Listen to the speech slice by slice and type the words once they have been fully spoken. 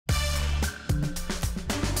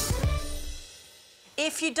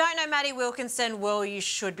If you don't know Matty Wilkinson, well, you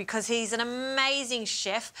should, because he's an amazing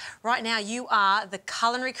chef. Right now, you are the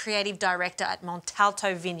Culinary Creative Director at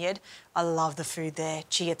Montalto Vineyard. I love the food there.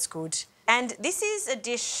 Gee, it's good. And this is a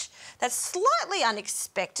dish that's slightly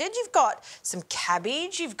unexpected. You've got some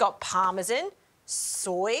cabbage, you've got parmesan,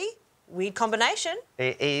 soy. Weird combination.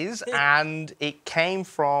 It is, and it came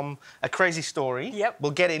from a crazy story. Yep.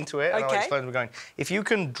 We'll get into it, and Okay. I'll explain where we're going. If you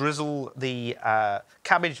can drizzle the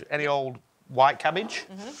cabbage, any old white cabbage,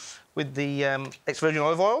 with the extra virgin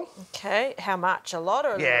olive oil. Okay, how much? A lot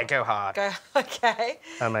or a Yeah, little? go hard. Okay.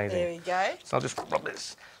 Amazing. There we go. So I'll just rub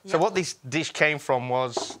this. So what this dish came from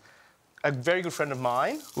was a very good friend of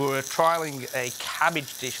mine. We were trialling a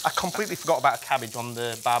cabbage dish. I completely forgot about cabbage on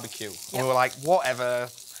the barbecue. And we were like, whatever,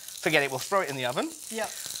 forget it, we'll throw it in the oven. Yep.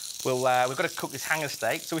 We've got to cook this hanger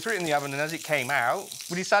steak. So we threw it in the oven, and as it came out,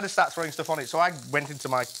 we decided to start throwing stuff on it. So I went into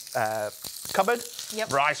my cupboard,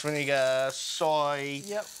 rice vinegar, soy.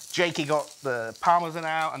 Yep. Jakey got the parmesan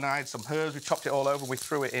out, and I had some herbs. We chopped it all over, and we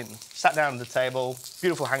threw it in. Sat down at the table,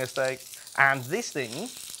 beautiful hanger steak. And this thing,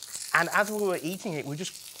 and as we were eating it,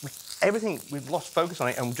 we've lost focus on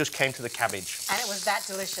it, and we just came to the cabbage. And it was that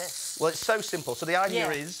delicious. Well, it's so simple. So the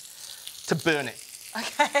idea is to burn it.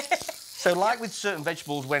 Okay. So like with certain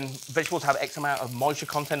vegetables, when vegetables have X amount of moisture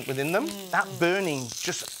content within them, that burning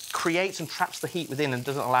just creates and traps the heat within and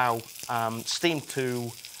doesn't allow steam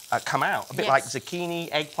to come out. A bit like zucchini,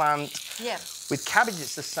 eggplant. Yeah. With cabbage,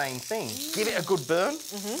 it's the same thing. Give it a good burn,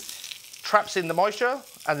 traps in the moisture,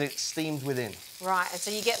 and it steams within. Right, and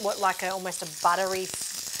so you get what, like almost a buttery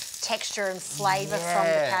texture and flavour from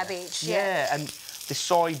the cabbage. Yeah, and the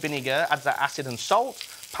soy vinegar adds that acid and salt,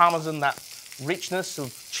 parmesan that richness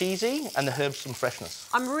of cheesy, and the herbs some freshness.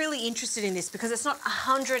 I'm really interested in this because it's not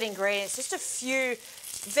 100 ingredients, just a few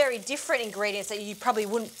very different ingredients that you probably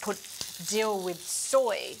wouldn't put dill with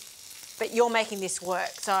soy, but you're making this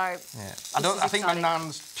work, so yeah. I think my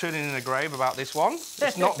nan's turning in a grave about this one.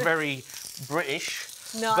 It's not very British,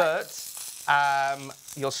 but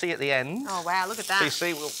you'll see at the end. Oh wow, look at that. So you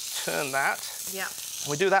see, we'll turn that. Yeah.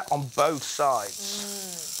 And we do that on both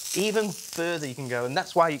sides. Even further you can go, and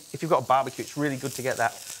that's why if you've got a barbecue, it's really good to get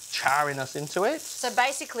that charriness into it. So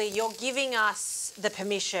basically, you're giving us the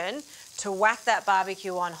permission to whack that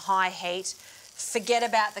barbecue on high heat, forget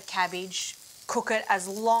about the cabbage, cook it as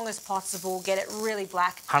long as possible, get it really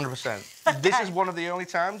black. 100%. This is one of the only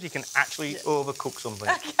times you can actually overcook something.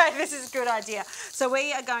 Okay, this is a good idea. So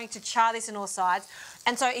we are going to char this on all sides.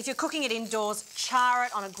 And so if you're cooking it indoors, char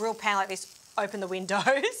it on a grill pan like this, open the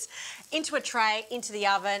windows, into a tray, into the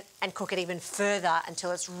oven, and cook it even further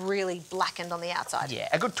until it's really blackened on the outside. Yeah,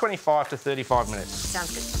 a good 25 to 35 minutes.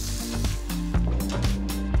 Sounds good.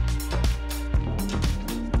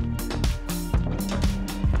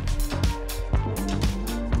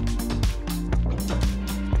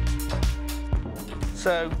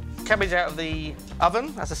 So, cabbage out of the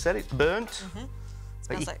oven, as I said, it's burnt.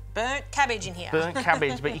 Smells like burnt cabbage in here. Burnt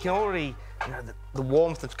cabbage, but you can already, you know, the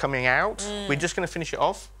warmth that's coming out. We're just going to finish it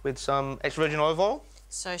off with some extra virgin olive oil.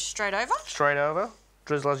 So straight over? Straight over,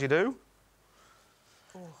 drizzle as you do.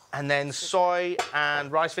 Ooh. And then soy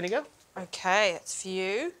and rice vinegar. Okay, that's for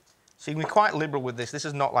you. So you can be quite liberal with this. This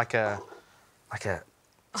is not like a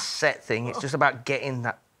set thing. It's just about getting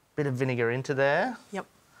that bit of vinegar into there. Yep.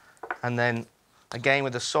 And then, again,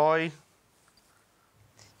 with the soy.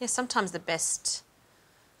 Yeah, sometimes the best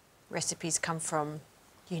recipes come from,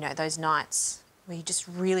 you know, those nights where you just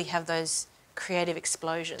really have those creative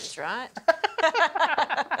explosions, right?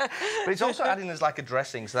 But it's also adding as like a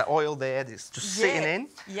dressing, so that oil there is just sitting in.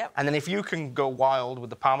 Yep. And then if you can go wild with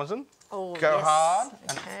the parmesan, go hard.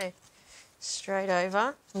 Okay. Straight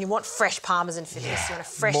over. And you want fresh parmesan for this. You want a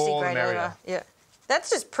freshly more the grated merrier. over. Yeah. That's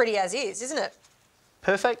just pretty as is, isn't it?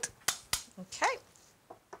 Perfect. Okay.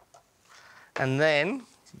 And then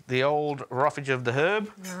the old roughage of the herb.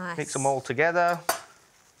 Nice. Mix them all together.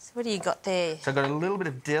 So what do you got there? So I've got a little bit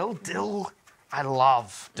of dill. Dill, I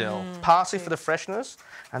love dill. Parsley for the freshness,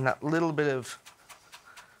 and that little bit of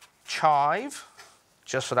chive,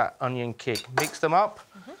 just for that onion kick. Mix them up,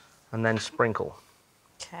 and then sprinkle.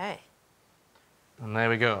 Okay. And there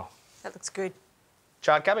we go. That looks good.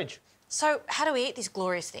 Charred cabbage. So how do we eat this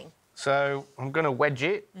glorious thing? So I'm going to wedge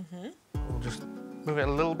it. We'll just move it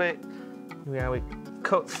a little bit. See how it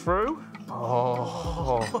cuts through.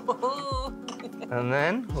 Oh. And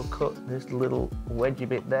then we'll cut this little wedgy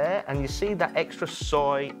bit there. And you see that extra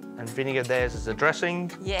soy and vinegar there as a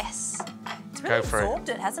dressing? Yes. It's really absorbed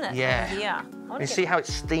it, hasn't it? Yeah. Yeah. You see how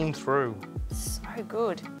it's steamed through? So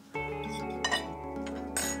good.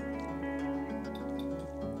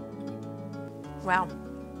 Wow.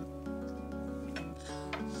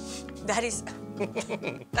 That is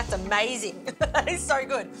That's amazing. That is so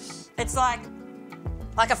good. It's like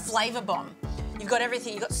a flavour bomb. You've got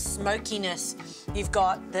everything. You've got smokiness. You've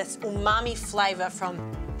got this umami flavour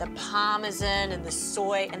from the parmesan and the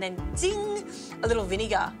soy, and then ding, a little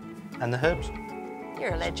vinegar. And the herbs.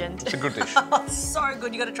 You're a legend. It's a good dish. So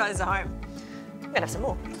good. You've got to try this at home. I'm going to have some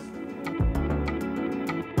more.